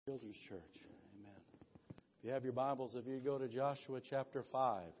Children's Church. Amen. If you have your Bibles, if you go to Joshua chapter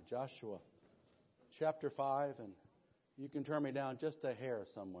 5. Joshua chapter 5, and you can turn me down just a hair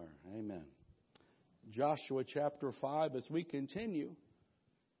somewhere. Amen. Joshua chapter 5, as we continue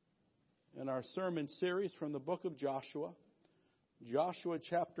in our sermon series from the book of Joshua. Joshua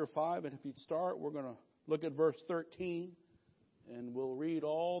chapter 5, and if you'd start, we're going to look at verse 13, and we'll read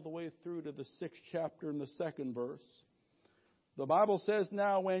all the way through to the 6th chapter and the 2nd verse. The Bible says,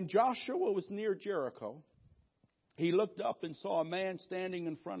 "Now when Joshua was near Jericho, he looked up and saw a man standing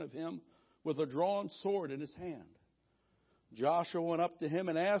in front of him with a drawn sword in his hand. Joshua went up to him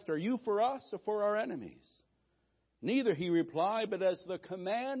and asked, 'Are you for us or for our enemies?' 'Neither,' he replied, 'but as the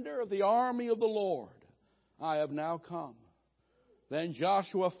commander of the army of the Lord, I have now come.' Then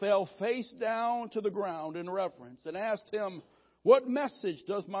Joshua fell face down to the ground in reverence and asked him, 'What message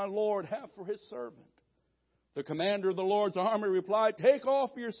does my Lord have for his servant?' The commander of the Lord's army replied, 'Take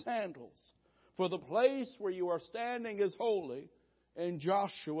off your sandals, for the place where you are standing is holy.' And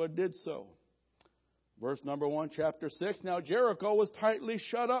Joshua did so." Verse number 1, chapter 6. "Now Jericho was tightly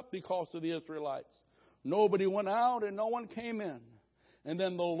shut up because of the Israelites. Nobody went out and no one came in. And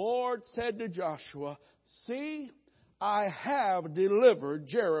then the Lord said to Joshua, 'See, I have delivered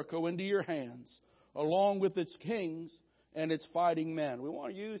Jericho into your hands, along with its kings and its fighting men.'" We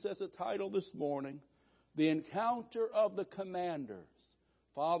want to use as a title this morning, "The Encounter of the Commanders."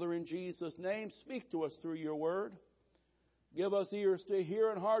 Father, in Jesus' name, speak to us through your word. Give us ears to hear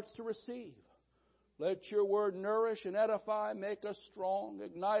and hearts to receive. Let your word nourish and edify, make us strong,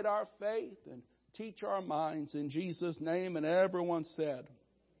 ignite our faith, and teach our minds in Jesus' name. And everyone said.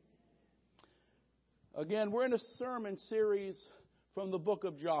 Again, we're in a sermon series from the book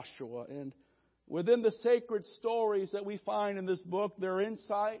of Joshua. And within the sacred stories that we find in this book, there are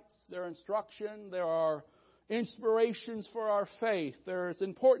insights, there are instruction, there are inspirations for our faith. There's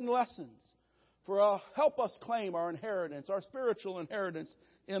important lessons for help us claim our inheritance, our spiritual inheritance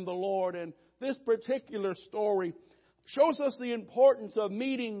in the Lord. And this particular story shows us the importance of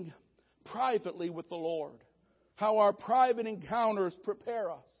meeting privately with the Lord, how our private encounters prepare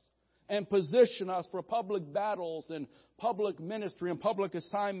us and position us for public battles and public ministry and public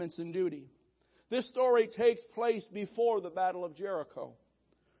assignments and duty. This story takes place before the Battle of Jericho.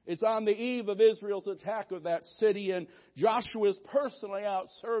 It's on the eve of Israel's attack of that city, and Joshua is personally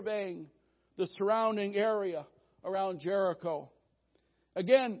out surveying the surrounding area around Jericho.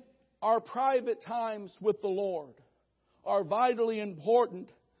 Again, our private times with the Lord are vitally important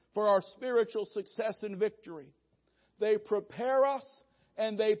for our spiritual success and victory. They prepare us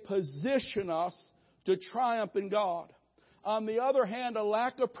and they position us to triumph in God. On the other hand, a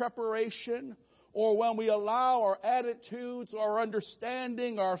lack of preparation, or when we allow our attitudes, our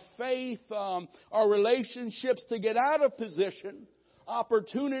understanding, our faith, our relationships to get out of position,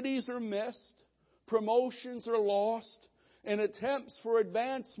 opportunities are missed, promotions are lost, and attempts for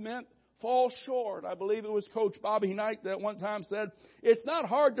advancement fall short. I believe it was Coach Bobby Knight that one time said, "It's not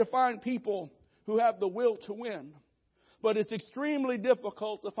hard to find people who have the will to win, but it's extremely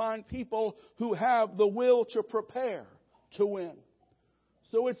difficult to find people who have the will to prepare to win."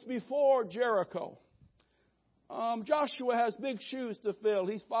 So it's before Jericho. Joshua has big shoes to fill.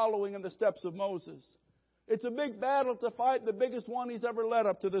 He's following in the steps of Moses. It's a big battle to fight, the biggest one he's ever led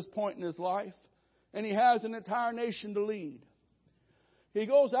up to this point in his life. And he has an entire nation to lead. He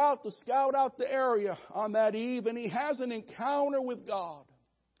goes out to scout out the area on that eve, and he has an encounter with God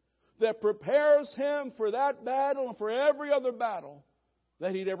that prepares him for that battle and for every other battle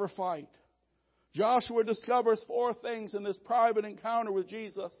that he'd ever fight. Joshua discovers 4 things in this private encounter with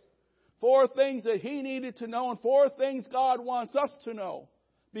Jesus. 4 things that he needed to know, and 4 things God wants us to know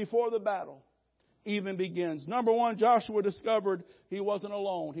before the battle even begins. Number 1, Joshua discovered he wasn't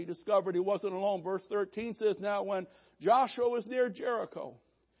alone. He discovered he wasn't alone. Verse 13 says, "Now when Joshua was near Jericho,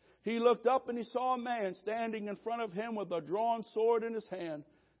 he looked up and he saw a man standing in front of him with a drawn sword in his hand.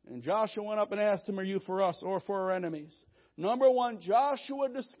 And Joshua went up and asked him, 'Are you for us or for our enemies?'" Number 1, Joshua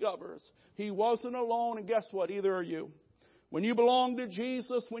discovers he wasn't alone, and guess what? Either are you. When you belong to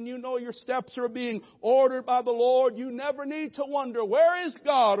Jesus, when you know your steps are being ordered by the Lord, you never need to wonder, where is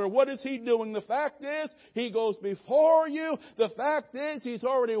God or what is He doing? The fact is, He goes before you. The fact is, He's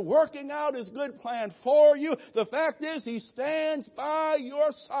already working out His good plan for you. The fact is, He stands by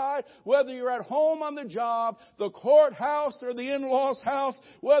your side, whether you're at home on the job, the courthouse, or the in-law's house,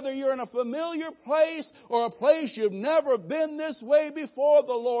 whether you're in a familiar place or a place you've never been this way before.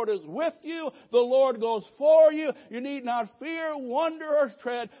 The Lord is with you. The Lord goes for you. You need not fear, wonder, or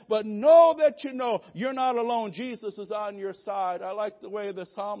dread, but know that you know you're not alone. Jesus is on your side. I like the way the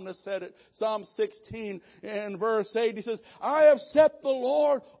psalmist said it. Psalm 16 and verse 8, he says, I have set the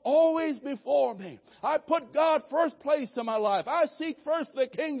Lord always before me. I put God first place in my life. I seek first the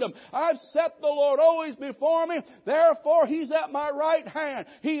kingdom. I've set the Lord always before me. Therefore, He's at my right hand.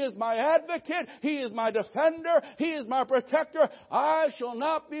 He is my advocate. He is my defender. He is my protector. I shall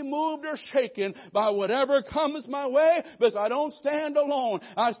not be moved or shaken by whatever comes my way, because I don't stand alone.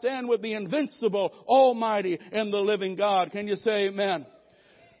 I stand with the invincible, almighty, and the living God. Can you say amen?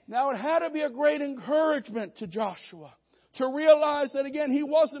 Now, it had to be a great encouragement to Joshua to realize that, again, he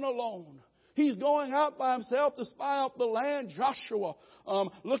wasn't alone. He's going out by himself to spy out the land. Joshua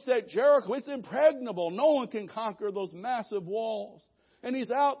looks at Jericho. It's impregnable. No one can conquer those massive walls. And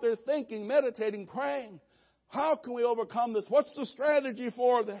he's out there thinking, meditating, praying. How can we overcome this? What's the strategy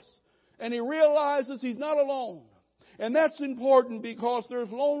for this? And he realizes he's not alone. And that's important because there's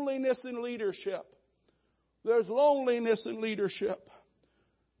loneliness in leadership. There's loneliness in leadership.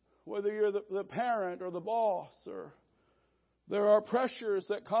 Whether you're the parent or the boss, or there are pressures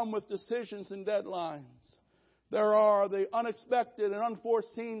that come with decisions and deadlines. There are the unexpected and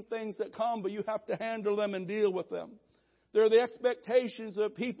unforeseen things that come, but you have to handle them and deal with them. There are the expectations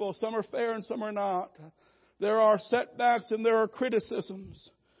of people. Some are fair and some are not. There are setbacks and there are criticisms.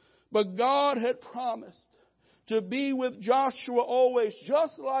 But God had promised to be with Joshua always,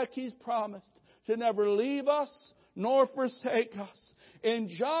 just like He's promised to never leave us nor forsake us. And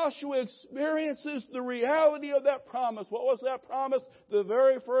Joshua experiences the reality of that promise. What was that promise? The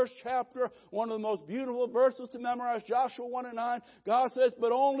very first chapter, one of the most beautiful verses to memorize, Joshua 1:9. God says,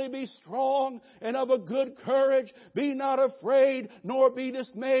 but only be strong and of a good courage. Be not afraid, nor be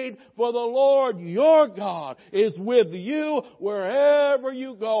dismayed, for the Lord your God is with you wherever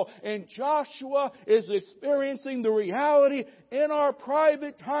you go. And Joshua is experiencing the reality in our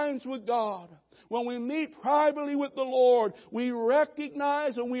private times with God. When we meet privately with the Lord, we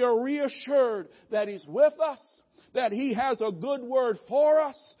recognize and we are reassured that He's with us, that He has a good word for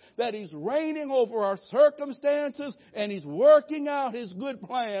us, that He's reigning over our circumstances, and He's working out His good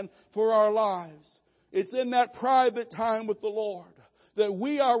plan for our lives. It's in that private time with the Lord that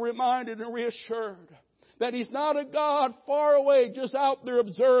we are reminded and reassured that He's not a God far away, just out there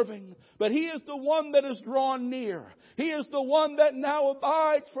observing, but He is the one that is drawn near. He is the one that now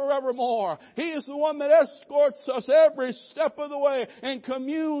abides forevermore. He is the one that escorts us every step of the way and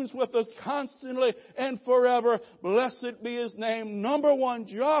communes with us constantly and forever. Blessed be His name. Number one,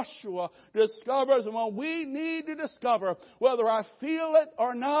 Joshua discovers, and what we need to discover, whether I feel it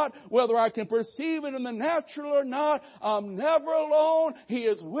or not, whether I can perceive it in the natural or not, I'm never alone. He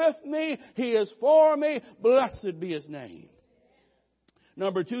is with me. He is for me. Blessed be His name.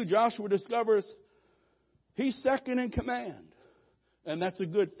 Number two, Joshua discovers he's second in command. And that's a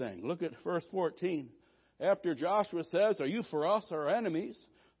good thing. Look at verse 14. After Joshua says, are you for us or enemies?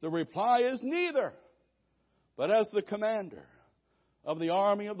 The reply is neither. But as the commander of the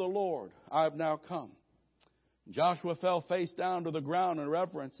army of the Lord, I have now come. Joshua fell face down to the ground in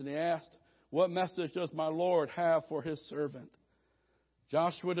reverence, and he asked, what message does my Lord have for His servant?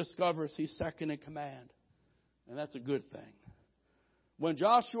 Joshua discovers he's second in command. And that's a good thing. When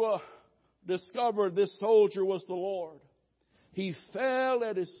Joshua discovered this soldier was the Lord, he fell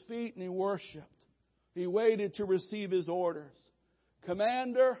at His feet and he worshiped. He waited to receive His orders.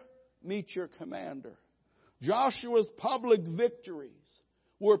 Commander, meet your commander. Joshua's public victories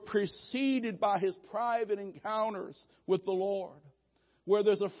were preceded by his private encounters with the Lord, where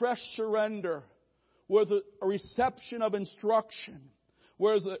there's a fresh surrender, where there's a reception of instruction,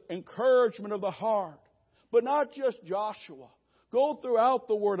 where there's an encouragement of the heart. But not just Joshua. Go throughout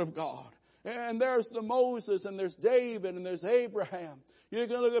the Word of God. And there's the Moses, and there's David, and there's Abraham. You're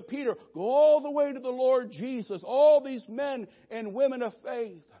going to look at Peter. Go all the way to the Lord Jesus. All these men and women of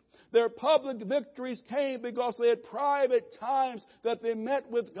faith. Their public victories came because they had private times that they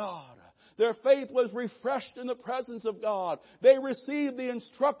met with God. Their faith was refreshed in the presence of God. They received the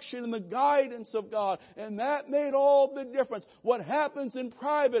instruction and the guidance of God. And that made all the difference. What happens in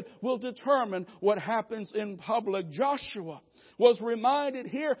private will determine what happens in public. Joshua was reminded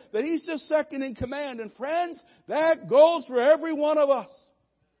here that he's just second in command. And friends, that goes for every one of us.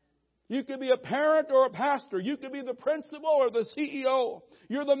 You could be a parent or a pastor. You could be the principal or the CEO.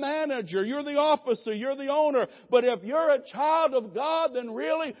 You're the manager. You're the officer. You're the owner. But if you're a child of God, then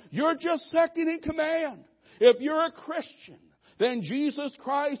really, you're just second in command. If you're a Christian, then Jesus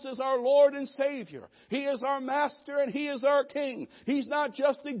Christ is our Lord and Savior. He is our Master and He is our King. He's not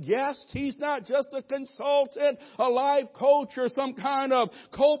just a guest. He's not just a consultant, a life coach, or some kind of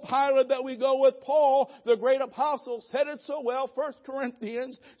co-pilot that we go with. Paul, the great apostle, said it so well, 1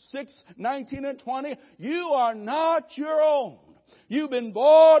 Corinthians 6:19 and 20. You are not your own. You've been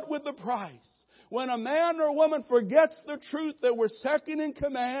bought with a price. When a man or woman forgets the truth that we're second in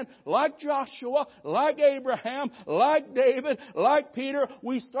command, like Joshua, like Abraham, like David, like Peter,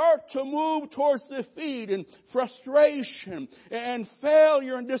 we start to move towards defeat and frustration and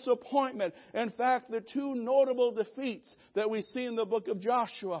failure and disappointment. In fact, the two notable defeats that we see in the book of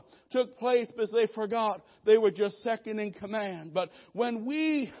Joshua took place because they forgot they were just second in command. But when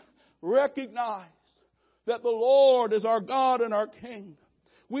we recognize that the Lord is our God and our King,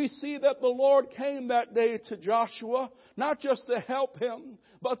 we see that the Lord came that day to Joshua, not just to help him,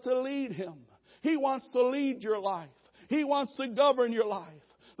 but to lead him. He wants to lead your life. He wants to govern your life.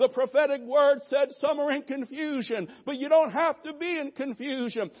 The prophetic word said some are in confusion, but you don't have to be in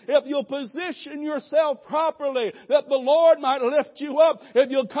confusion. If you'll position yourself properly, that the Lord might lift you up. If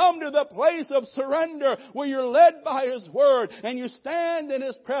you'll come to the place of surrender where you're led by His word and you stand in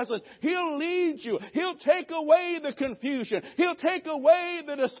His presence, He'll lead you. He'll take away the confusion. He'll take away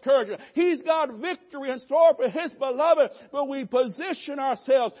the discouragement. He's got victory in store for His beloved, but we position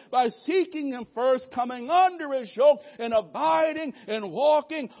ourselves by seeking Him first, coming under His yoke and abiding and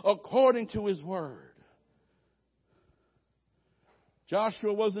walking according to His word.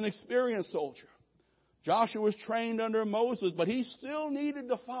 Joshua was an experienced soldier. Joshua was trained under Moses, but he still needed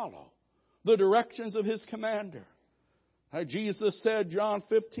to follow the directions of his commander. Like Jesus said, John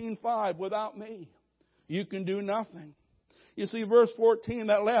 15:5, without me, you can do nothing. You see, verse 14,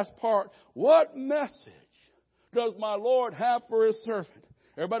 that last part, what message does my Lord have for His servant?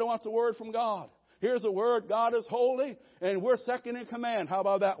 Everybody wants a word from God. Here's a word, God is holy, and we're second in command. How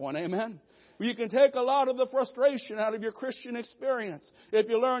about that one? Amen? You can take a lot of the frustration out of your Christian experience if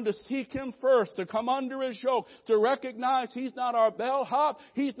you learn to seek Him first, to come under His yoke, to recognize He's not our bellhop,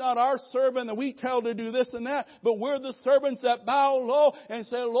 He's not our servant that we tell to do this and that, but we're the servants that bow low and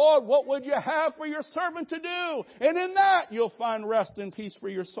say, Lord, what would you have for your servant to do? And in that, you'll find rest and peace for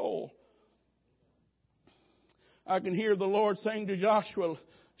your soul. I can hear the Lord saying to Joshua,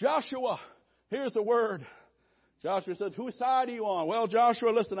 Joshua, here's a word. Joshua says, whose side are you on? Well, Joshua,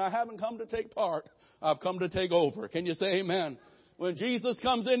 listen, I haven't come to take part. I've come to take over. Can you say amen? When Jesus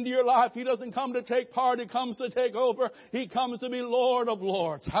comes into your life, He doesn't come to take part. He comes to take over. He comes to be Lord of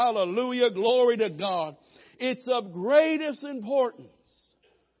Lords. Hallelujah. Glory to God. It's of greatest importance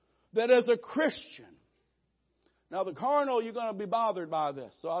that as a Christian, now the carnal, you're going to be bothered by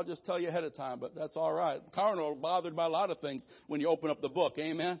this. So I'll just tell you ahead of time, but that's all right. Carnal, bothered by a lot of things when you open up the book.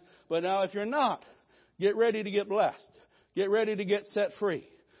 Amen. But now if you're not, get ready to get blessed. Get ready to get set free.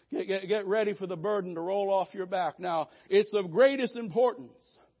 Get ready for the burden to roll off your back. Now, it's of greatest importance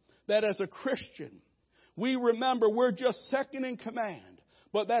that as a Christian, we remember we're just second in command.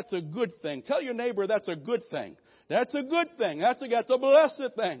 But that's a good thing. Tell your neighbor that's a good thing. That's a good thing. That's a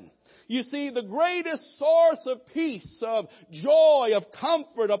blessed thing. You see, the greatest source of peace, of joy, of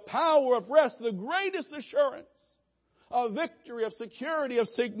comfort, of power, of rest, the greatest assurance of victory, of security, of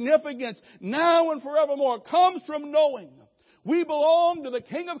significance, now and forevermore, comes from knowing we belong to the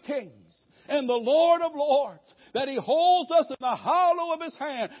King of Kings and the Lord of Lords, that He holds us in the hollow of His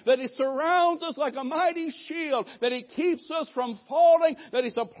hand, that He surrounds us like a mighty shield, that He keeps us from falling, that He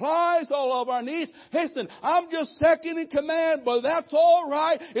supplies all of our needs. Listen, I'm just second in command, but that's all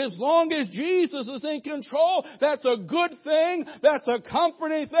right as long as Jesus is in control. That's a good thing. That's a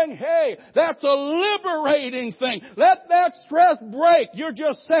comforting thing. Hey, that's a liberating thing. Let that stress break. You're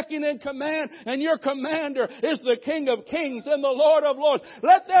just second in command, and your commander is the King of Kings and the Lord of Lords.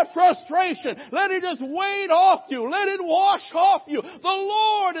 Let that frustration, let it just wade off you. Let it wash off you. The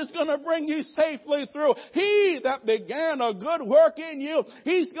Lord is going to bring you safely through. He that began a good work in you,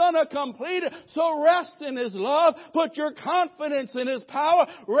 He's going to complete it. So rest in His love. Put your confidence in His power.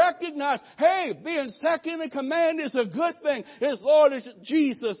 Recognize, hey, being second in command is a good thing.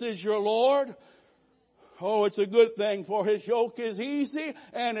 Jesus is your Lord. Oh, it's a good thing, for His yoke is easy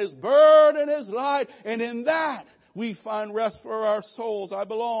and His burden is light. And in that we find rest for our souls. I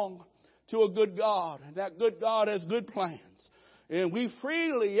belong to a good God, and that good God has good plans. And we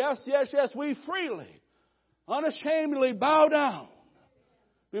freely, we freely, unashamedly bow down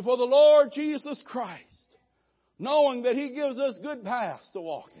before the Lord Jesus Christ, knowing that He gives us good paths to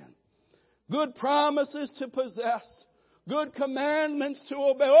walk in, good promises to possess, good commandments to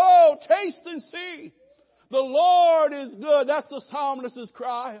obey. Oh, taste and see The Lord is good. That's the psalmist's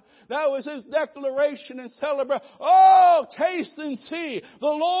cry. That was his declaration and celebration. Oh, taste and see. The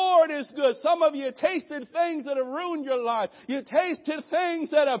Lord is good. Some of you tasted things that have ruined your life. You tasted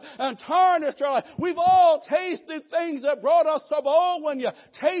things that have tarnished your life. We've all tasted things that brought us up. Oh, when you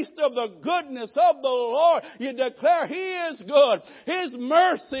taste of the goodness of the Lord, you declare He is good. His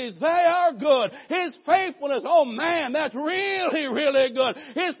mercies, they are good. His faithfulness, oh man, that's really, really good.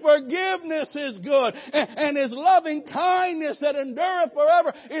 His forgiveness is good. And His loving kindness that endureth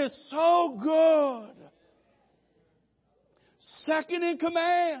forever is so good. Second in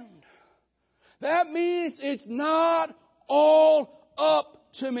command. That means it's not all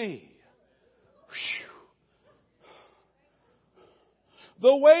up to me.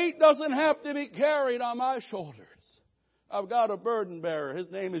 The weight doesn't have to be carried on my shoulders. I've got a burden bearer.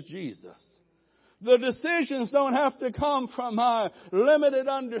 His name is Jesus. The decisions don't have to come from my limited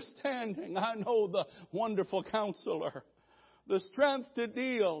understanding. I know the wonderful Counselor. The strength to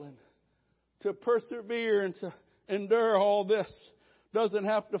deal and to persevere and to endure all this doesn't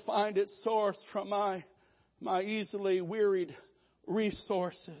have to find its source from my easily wearied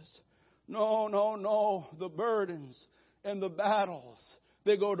resources. No. The burdens and the battles,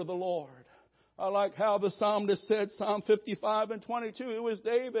 they go to the Lord. I like how the psalmist said, Psalm 55:22. It was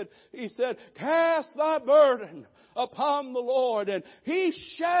David. He said, cast thy burden upon the Lord and He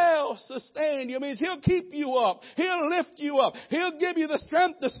shall sustain you. It means He'll keep you up. He'll lift you up. He'll give you the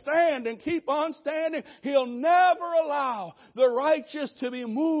strength to stand and keep on standing. He'll never allow the righteous to be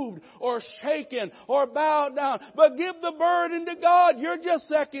moved or shaken or bowed down. But give the burden to God. You're just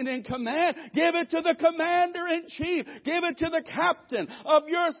second in command. Give it to the commander-in-chief. Give it to the captain of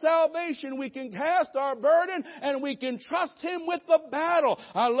your salvation. We can cast our burden and we can trust Him with the battle.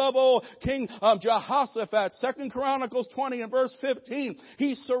 I love old King Jehoshaphat, 2 Chronicles 20 and verse 15.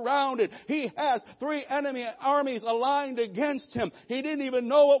 He's surrounded. He has 3 enemy armies aligned against him. He didn't even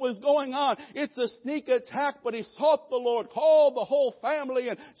know what was going on. It's a sneak attack, but he sought the Lord, called the whole family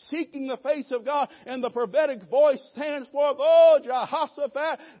and seeking the face of God. And the prophetic voice stands forth, oh,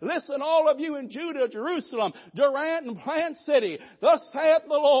 Jehoshaphat, listen, all of you in Judah, Jerusalem, Durant and Plant City, thus saith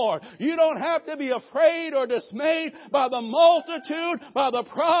the Lord, you don't have to be afraid or dismayed by the multitude, by the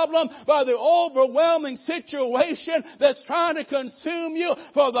problem, by the overwhelming situation that's trying to consume you.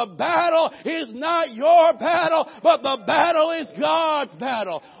 For the battle is not your battle, but the battle is God's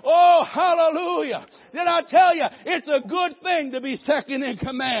battle. Oh, hallelujah. Did I tell you, it's a good thing to be second in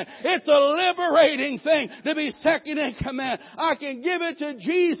command. It's a liberating thing to be second in command. I can give it to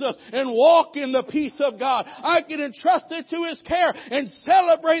Jesus and walk in the peace of God. I can entrust it to His care and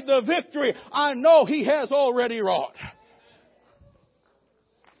celebrate the victory I know He has already wrought.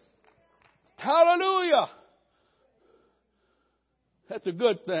 Hallelujah. That's a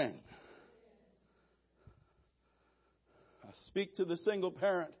good thing. I speak to the single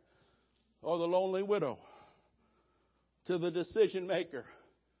parent or the lonely widow, to the decision maker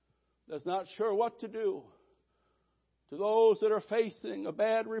that's not sure what to do, to those that are facing a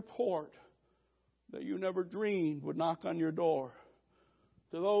bad report that you never dreamed would knock on your door,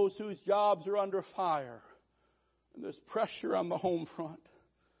 to those whose jobs are under fire and there's pressure on the home front,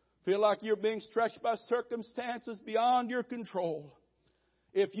 feel like you're being stretched by circumstances beyond your control.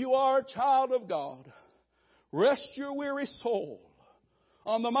 If you are a child of God, rest your weary soul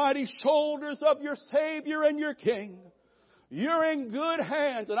on the mighty shoulders of your Savior and your King. You're in good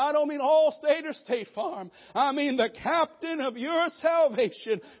hands. And I don't mean Allstate or State Farm. I mean the captain of your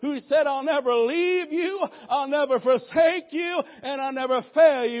salvation who said, I'll never leave you, I'll never forsake you, and I'll never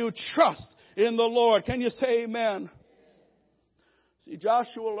fail you. Trust in the Lord. Can you say amen? See,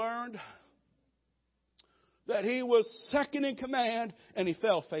 Joshua learned that he was second in command and he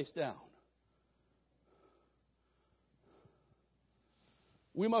fell face down.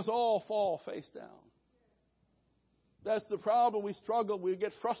 We must all fall face down. That's the problem. We struggle. We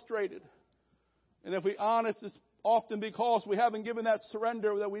get frustrated. And if we're honest, it's often because we haven't given that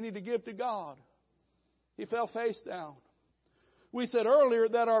surrender that we need to give to God. He fell face down. We said earlier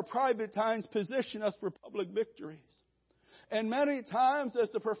that our private times position us for public victories. And many times,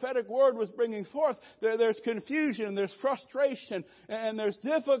 as the prophetic word was bringing forth, there's confusion, there's frustration, and there's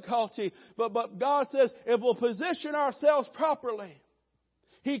difficulty. But God says, if we'll position ourselves properly,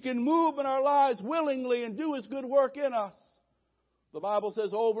 He can move in our lives willingly and do His good work in us. The Bible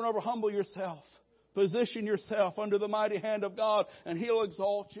says over and over, humble yourself. Position yourself under the mighty hand of God, and He'll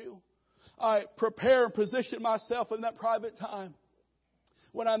exalt you. I prepare and position myself in that private time.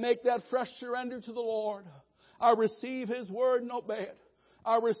 When I make that fresh surrender to the Lord, I receive His word and obey it.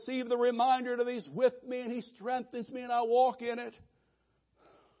 I receive the reminder that He's with me and He strengthens me and I walk in it.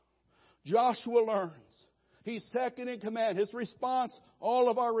 Joshua learns He's second in command. His response, all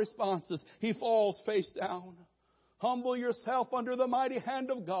of our responses, He falls face down. Humble yourself under the mighty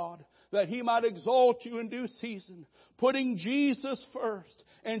hand of God, that He might exalt you in due season. Putting Jesus first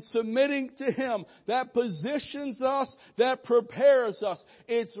and submitting to Him, that positions us, that prepares us.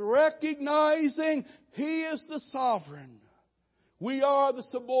 It's recognizing He is the sovereign. We are the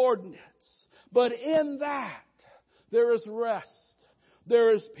subordinates. But in that, there is rest.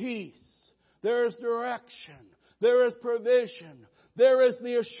 There is peace. There is direction. There is provision. There is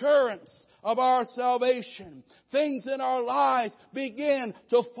the assurance of our salvation. Things in our lives begin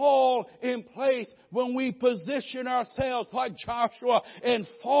to fall in place when we position ourselves like Joshua and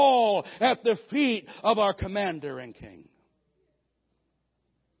fall at the feet of our commander and king.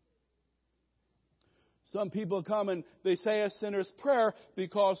 Some people come and they say a sinner's prayer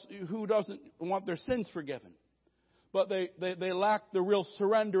because who doesn't want their sins forgiven? But they lack the real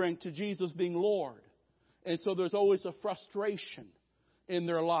surrendering to Jesus being Lord. And so there's always a frustration in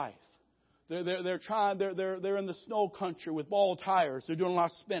their life. They're in the snow country with ball tires. They're doing a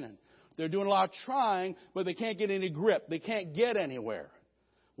lot of spinning. They're doing a lot of trying, but they can't get any grip. They can't get anywhere.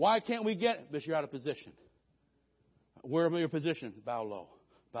 Why can't we get? Because you're out of position. Where am I in your position? Bow low.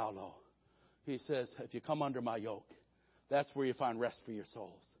 Bow low. He says, if you come under my yoke, that's where you find rest for your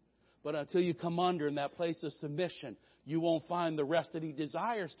souls. But until you come under in that place of submission, you won't find the rest that He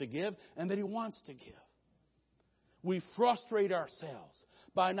desires to give and that He wants to give. We frustrate ourselves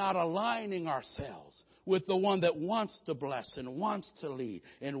by not aligning ourselves with the one that wants to bless and wants to lead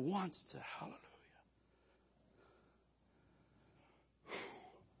and wants to. Hallelujah.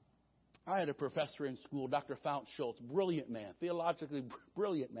 I had a professor in school, Dr. Fount Schultz, brilliant man, theologically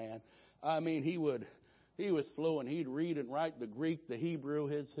brilliant man. I mean, he was fluent. He'd read and write the Greek, the Hebrew.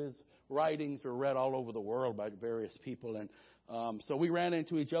 His writings were read all over the world by various people. And so we ran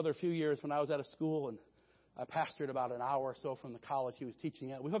into each other a few years when I was at a school, and I pastored about an hour or so from the college he was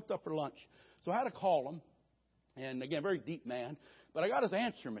teaching at. We hooked up for lunch. So I had to call him. And again, very deep man. But I got his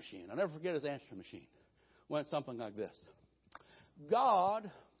answer machine. I'll never forget his answer machine. Went something like this. God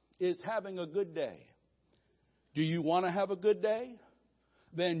is having a good day. Do you want to have a good day?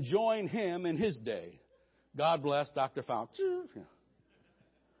 Then join Him in His day. God bless Dr. Fount.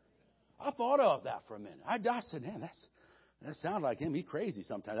 I thought of that for a minute. I said, man, that sounds like him. He's crazy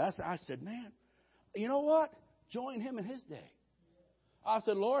sometimes. I said, man, you know what? Join Him in His day. I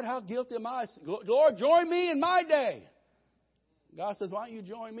said, Lord, how guilty am I? Lord, join me in my day. God says, why don't you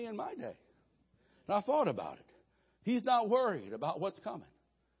join me in my day? And I thought about it. He's not worried about what's coming.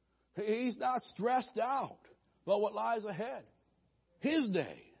 He's not stressed out about what lies ahead. His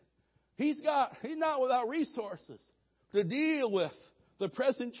day. He's not without resources to deal with the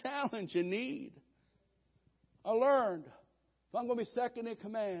present challenge and need. I learned if I'm going to be second in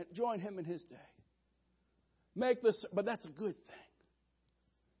command, join Him in His day. But that's a good thing.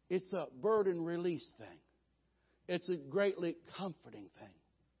 It's a burden release thing. It's a greatly comforting thing.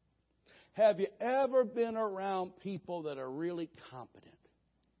 Have you ever been around people that are really competent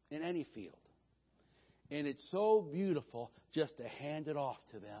in any field? And it's so beautiful just to hand it off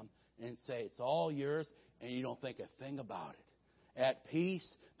to them and say, it's all yours, and you don't think a thing about it. At peace,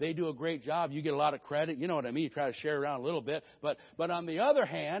 they do a great job. You get a lot of credit. You know what I mean? You try to share around a little bit. But on the other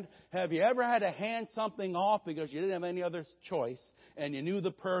hand, have you ever had to hand something off because you didn't have any other choice, and you knew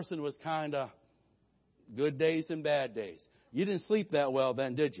the person was kind of good days and bad days? You didn't sleep that well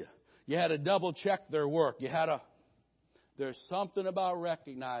then, did you? You had to double check their work. There's something about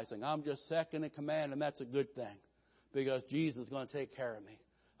recognizing I'm just second in command, and that's a good thing because Jesus is going to take care of me.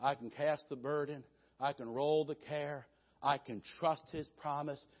 I can cast the burden. I can roll the care. I can trust His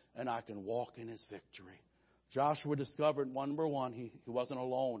promise, and I can walk in His victory. Joshua discovered, number one, he wasn't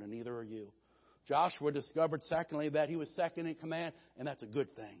alone, and neither are you. Joshua discovered, secondly, that he was second in command, and that's a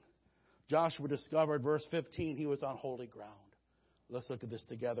good thing. Joshua discovered, verse 15, he was on holy ground. Let's look at this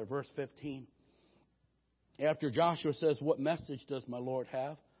together. Verse 15. After Joshua says, what message does my Lord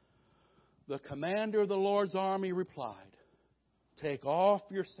have? The commander of the Lord's army replied, take off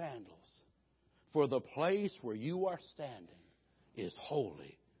your sandals, for the place where you are standing is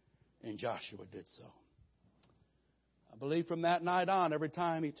holy. And Joshua did so. I believe from that night on, every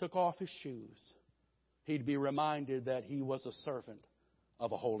time he took off his shoes, he'd be reminded that he was a servant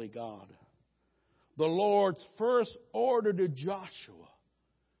of a holy God. The Lord's first order to Joshua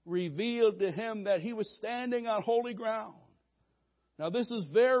revealed to him that he was standing on holy ground. Now, this is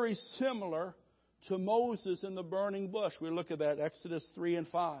very similar to Moses in the burning bush. We look at that, Exodus 3 and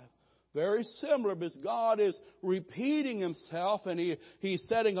 5. Very similar, because God is repeating Himself, and He's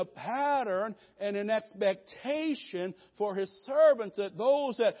setting a pattern and an expectation for His servants, that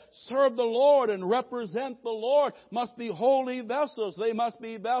those that serve the Lord and represent the Lord must be holy vessels. They must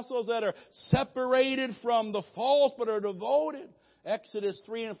be vessels that are separated from the false but are devoted. Exodus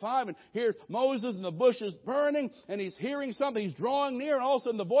 3 and 5, and here's Moses and the bush is burning, and he's hearing something. He's drawing near, and all of a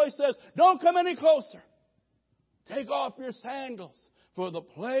sudden the voice says, "Don't come any closer. Take off your sandals, for the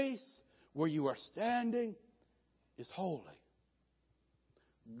place where you are standing is holy."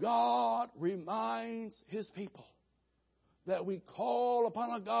 God reminds His people that we call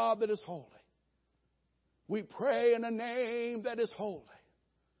upon a God that is holy. We pray in a name that is holy.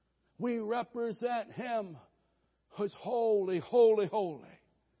 We represent Him who's holy, holy, holy.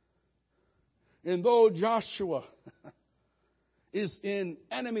 And though Joshua is in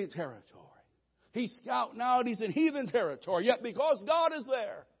enemy territory, he's scouting out, he's in heathen territory, yet because God is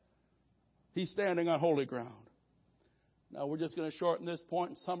there, he's standing on holy ground. Now, we're just going to shorten this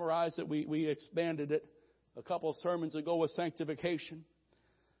point and summarize it. We expanded it a couple of sermons ago with sanctification.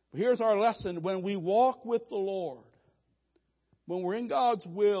 But here's our lesson. When we walk with the Lord, when we're in God's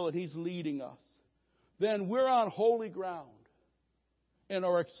will and He's leading us, then we're on holy ground and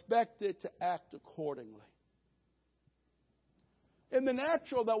are expected to act accordingly. In the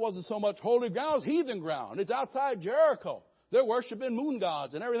natural, that wasn't so much holy ground, it was heathen ground. It's outside Jericho. They're worshiping moon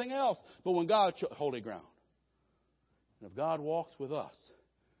gods and everything else. But when God, holy ground. And if God walks with us,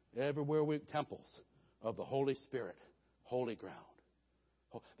 everywhere we temples of the Holy Spirit, holy ground.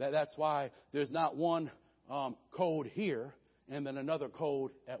 That's why there's not one code here and then another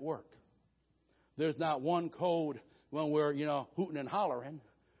code at work. There's not one code when we're, hooting and hollering,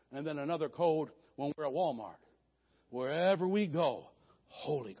 and then another code when we're at Walmart. Wherever we go,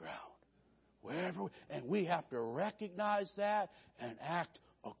 holy ground. And we have to recognize that and act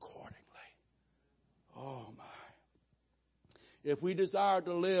accordingly. Oh my. If we desire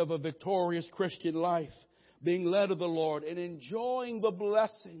to live a victorious Christian life, being led of the Lord and enjoying the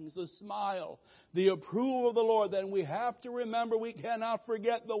blessings, the smile, the approval of the Lord, then we have to remember we cannot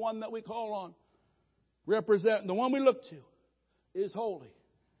forget the one that we call on. Represent the one we look to is holy.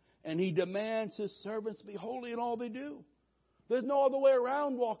 And He demands His servants be holy in all they do. There's no other way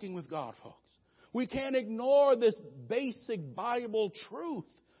around walking with God, folks. We can't ignore this basic Bible truth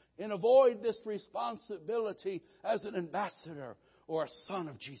and avoid this responsibility as an ambassador or a son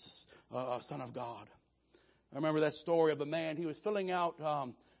of Jesus, a son of God. I remember that story of a man. He was filling out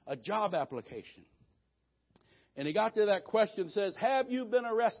a job application. And he got to that question that says, "Have you been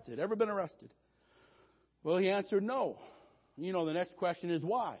arrested? Ever been arrested?" Well, he answered no. The next question is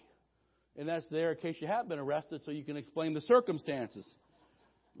why? And that's there in case you have been arrested so you can explain the circumstances.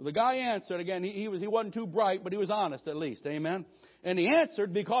 The guy answered, again, he wasn't too bright, but he was honest at least. Amen. And he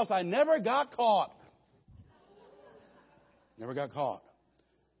answered, "Because I never got caught." Never got caught.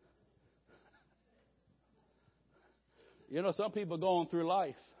 Some people going through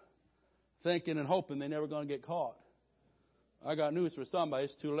life thinking and hoping they're never going to get caught. I got news for somebody.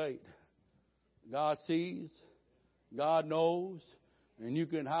 It's too late. God sees, God knows, and you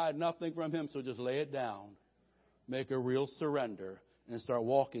can hide nothing from Him, so just lay it down. Make a real surrender and start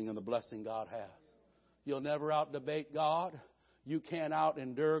walking in the blessing God has. You'll never out-debate God. You can't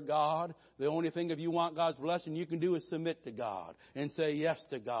out-endure God. The only thing, if you want God's blessing, you can do is submit to God and say yes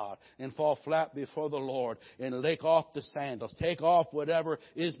to God and fall flat before the Lord and take off the sandals. Take off whatever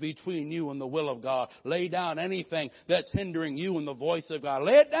is between you and the will of God. Lay down anything that's hindering you and the voice of God.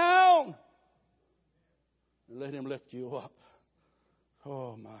 Lay it down and let Him lift you up.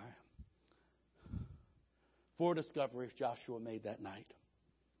 Oh, my. 4 discoveries Joshua made that night.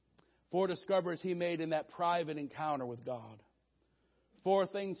 4 discoveries he made in that private encounter with God. 4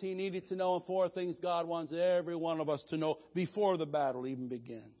 things he needed to know and 4 things God wants every one of us to know before the battle even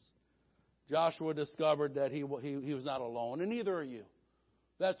begins. Joshua discovered that he was not alone, and neither are you.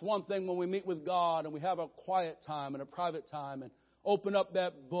 That's one thing when we meet with God and we have a quiet time and a private time and open up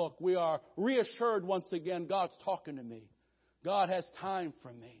that book, we are reassured once again God's talking to me. God has time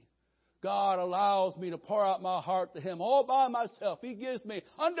for me. God allows me to pour out my heart to Him all by myself. He gives me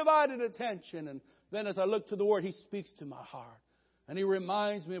undivided attention. And then as I look to the Word, He speaks to my heart. And He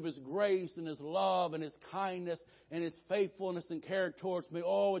reminds me of His grace and His love and His kindness and His faithfulness and care towards me.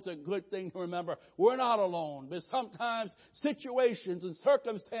 Oh, it's a good thing to remember. We're not alone. But sometimes situations and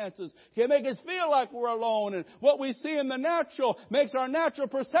circumstances can make us feel like we're alone. And what we see in the natural makes our natural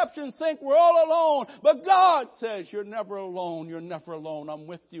perceptions think we're all alone. But God says, you're never alone. You're never alone. I'm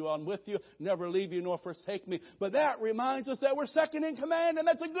with you. I'm with you. Never leave you nor forsake me. But that reminds us that we're second in command, and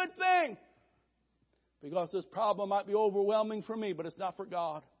that's a good thing. Because this problem might be overwhelming for me, but it's not for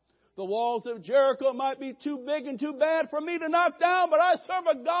God. The walls of Jericho might be too big and too bad for me to knock down, but I serve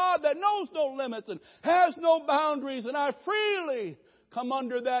a God that knows no limits and has no boundaries, and I freely come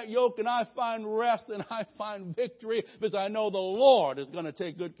under that yoke, and I find rest and I find victory because I know the Lord is going to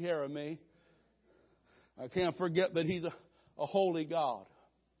take good care of me. I can't forget that He's a holy God.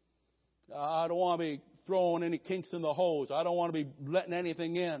 I don't want to be throwing any kinks in the hose. I don't want to be letting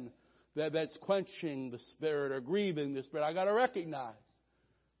anything in that's quenching the Spirit or grieving the Spirit. I got to recognize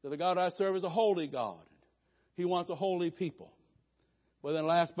that the God I serve is a holy God. He wants a holy people. But then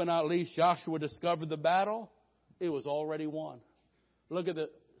last but not least, Joshua discovered the battle. It was already won. Look at the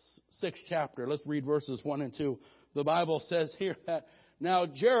 6th chapter. Let's read verses 1 and 2. The Bible says here that now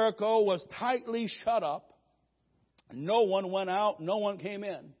Jericho was tightly shut up. No one went out. No one came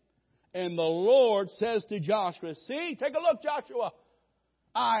in. And the Lord says to Joshua, see, take a look, Joshua.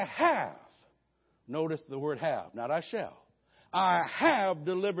 I have. Notice the word have, not I shall. I have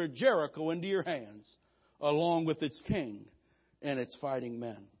delivered Jericho into your hands, along with its king and its fighting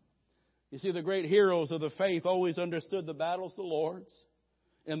men. You see, the great heroes of the faith always understood the battle's the Lord's,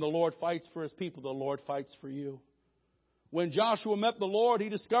 and the Lord fights for His people. The Lord fights for you. When Joshua met the Lord, he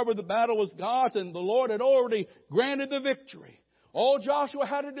discovered the battle was God's, and the Lord had already granted the victory. All Joshua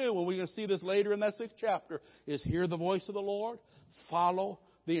had to do, and we're going to see this later in that 6th chapter, is hear the voice of the Lord, follow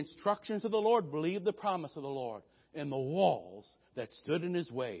the instructions of the Lord, believe the promise of the Lord, and the walls that stood in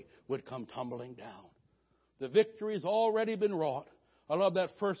his way would come tumbling down. The victory has already been wrought. I love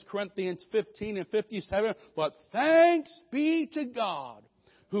that 1 Corinthians 15 and 57. But thanks be to God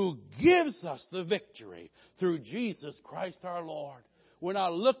who gives us the victory through Jesus Christ our Lord. We're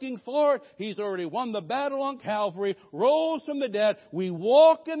not looking for it. He's already won the battle on Calvary, rose from the dead. We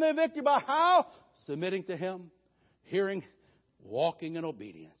walk in the victory by how? Submitting to Him, hearing, walking in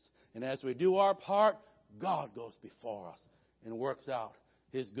obedience. And as we do our part, God goes before us and works out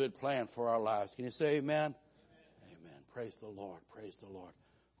His good plan for our lives. Can you say amen? Praise the Lord. Praise the Lord.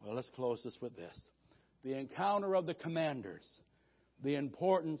 Well, let's close this with this. The encounter of the commanders. The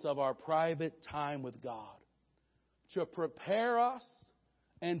importance of our private time with God. To prepare us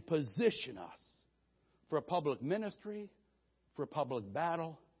and position us for a public ministry, for a public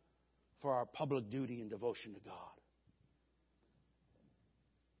battle, for our public duty and devotion to God.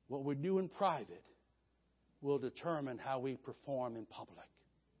 What we do in private will determine how we perform in public.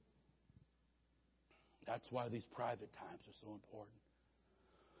 That's why these private times are so important.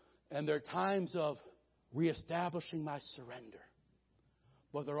 And they're times of reestablishing my surrender.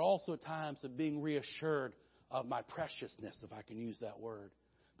 But they're also times of being reassured of my preciousness, if I can use that word.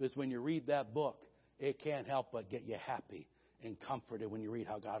 Because when you read that book, it can't help but get you happy and comforted when you read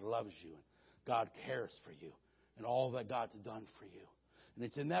how God loves you and God cares for you and all that God's done for you. And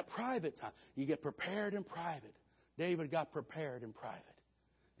it's in that private time. You get prepared in private. David got prepared in private.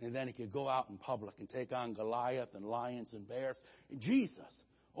 And then he could go out in public and take on Goliath and lions and bears. And Jesus,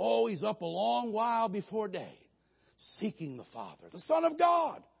 always up a long while before day, seeking the Father, the Son of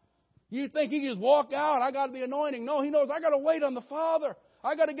God. You think he can just walk out, I got the anointing. No, he knows I got to wait on the Father.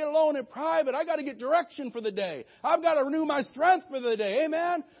 I got to get alone in private. I got to get direction for the day. I've got to renew my strength for the day.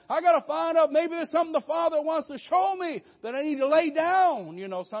 Amen. I got to find out maybe there's something the Father wants to show me that I need to lay down. You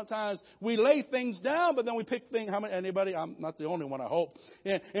know, sometimes we lay things down, but then we pick things. Anybody? I'm not the only one, I hope.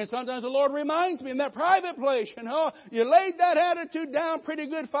 And sometimes the Lord reminds me in that private place, you know, you laid that attitude down pretty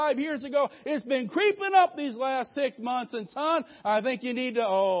good 5 years ago. It's been creeping up these last 6 months. And son, I think you need to,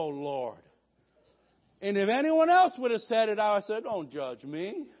 oh Lord. And if anyone else would have said it, I would have said, don't judge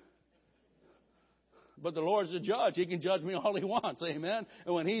me. But the Lord's the judge. He can judge me all He wants. Amen.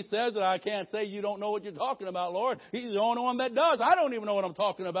 And when He says it, I can't say you don't know what you're talking about, Lord. He's the only one that does. I don't even know what I'm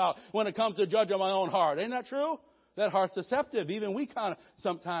talking about when it comes to judging my own heart. Ain't that true? That heart's deceptive. Even we kind of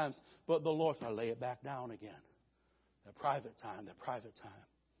sometimes. But the Lord, I lay it back down again. That private time.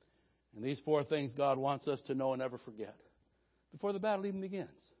 And these 4 things God wants us to know and never forget before the battle even begins.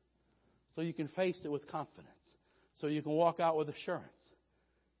 So you can face it with confidence. So you can walk out with assurance.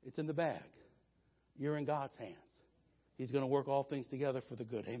 It's in the bag. You're in God's hands. He's going to work all things together for the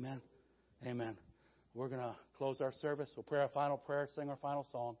good. Amen. Amen. We're going to close our service. We'll pray our final prayer, sing our final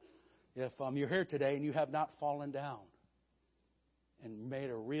song. If you're here today and you have not fallen down and made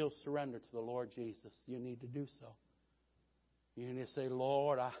a real surrender to the Lord Jesus, you need to do so. You need to say,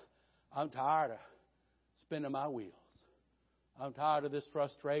 Lord, I'm tired of spinning my wheels. I'm tired of this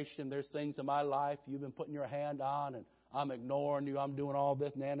frustration. There's things in my life you've been putting your hand on, and I'm ignoring you. I'm doing all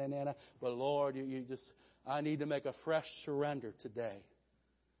this, na. But Lord, I need to make a fresh surrender today.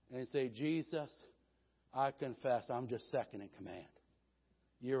 And say, Jesus, I confess I'm just second in command.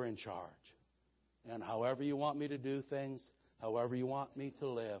 You're in charge. And however you want me to do things, however you want me to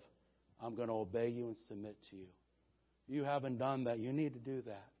live, I'm going to obey you and submit to you. You haven't done that. You need to do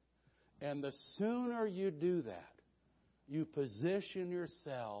that. And the sooner you do that, you position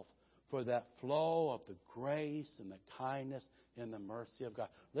yourself for that flow of the grace and the kindness and the mercy of God.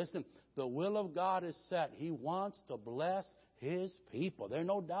 Listen, the will of God is set. He wants to bless His people. There's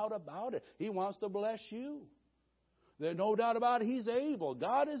no doubt about it. He wants to bless you. There's no doubt about it. He's able.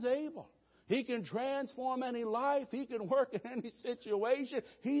 God is able. He can transform any life. He can work in any situation.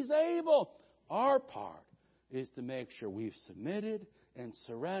 He's able. Our part is to make sure we've submitted and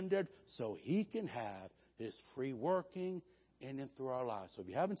surrendered so He can have His free working in and through our lives. So if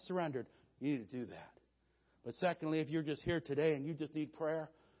you haven't surrendered, you need to do that. But secondly, if you're just here today and you just need prayer,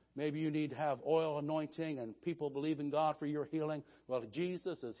 maybe you need to have oil anointing and people believe in God for your healing. Well,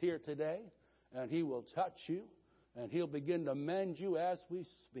 Jesus is here today and He will touch you and He'll begin to mend you as we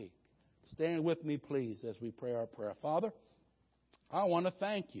speak. Stand with me, please, as we pray our prayer. Father, I want to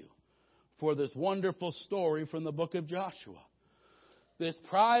thank you for this wonderful story from the book of Joshua. This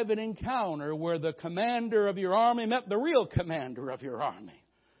private encounter where the commander of your army met the real commander of your army.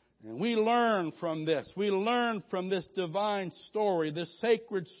 And we learn from this. We learn from this divine story, this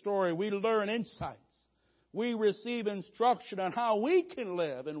sacred story. We learn insights. We receive instruction on how we can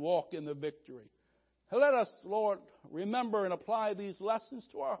live and walk in the victory. Let us, Lord, remember and apply these lessons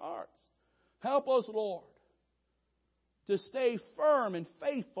to our hearts. Help us, Lord, to stay firm and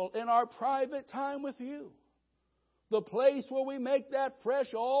faithful in our private time with you. The place where we make that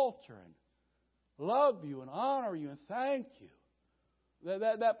fresh altar and love you and honor you and thank you.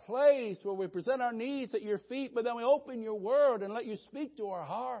 That place where we present our needs at your feet, but then we open your word and let you speak to our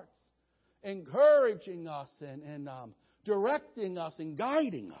hearts, encouraging us and directing us and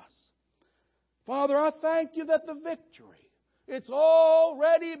guiding us. Father, I thank you that the victory, it's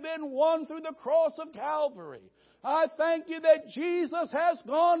already been won through the cross of Calvary. I thank you that Jesus has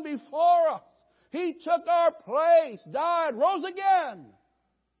gone before us. He took our place, died, rose again.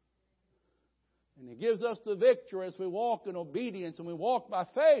 And He gives us the victory as we walk in obedience and we walk by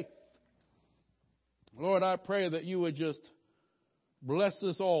faith. Lord, I pray that you would just bless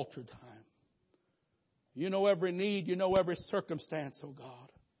this altar time. You know every need. You know every circumstance, oh God.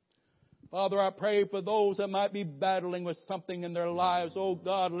 Father, I pray for those that might be battling with something in their lives. Oh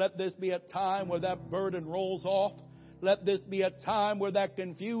God, let this be a time where that burden rolls off. Let this be a time where that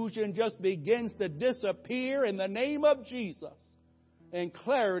confusion just begins to disappear in the name of Jesus. And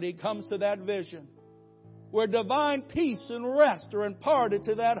clarity comes to that vision. Where divine peace and rest are imparted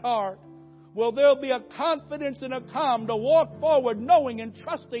to that heart. Well, there'll be a confidence and a calm to walk forward knowing and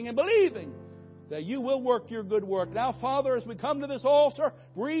trusting and believing that you will work your good work. Now, Father, as we come to this altar,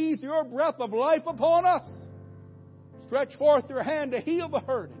 breathe your breath of life upon us. Stretch forth your hand to heal the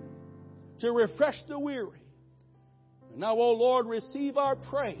hurting, to refresh the weary. And now, O Lord, receive our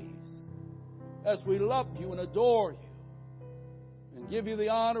praise as we love you and adore you and give you the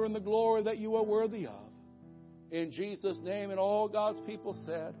honor and the glory that you are worthy of. In Jesus' name, and all God's people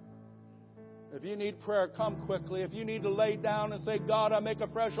said, if you need prayer, come quickly. If you need to lay down and say, God, I make a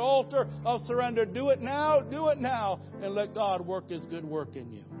fresh altar of surrender, do it now, and let God work His good work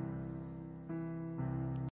in you.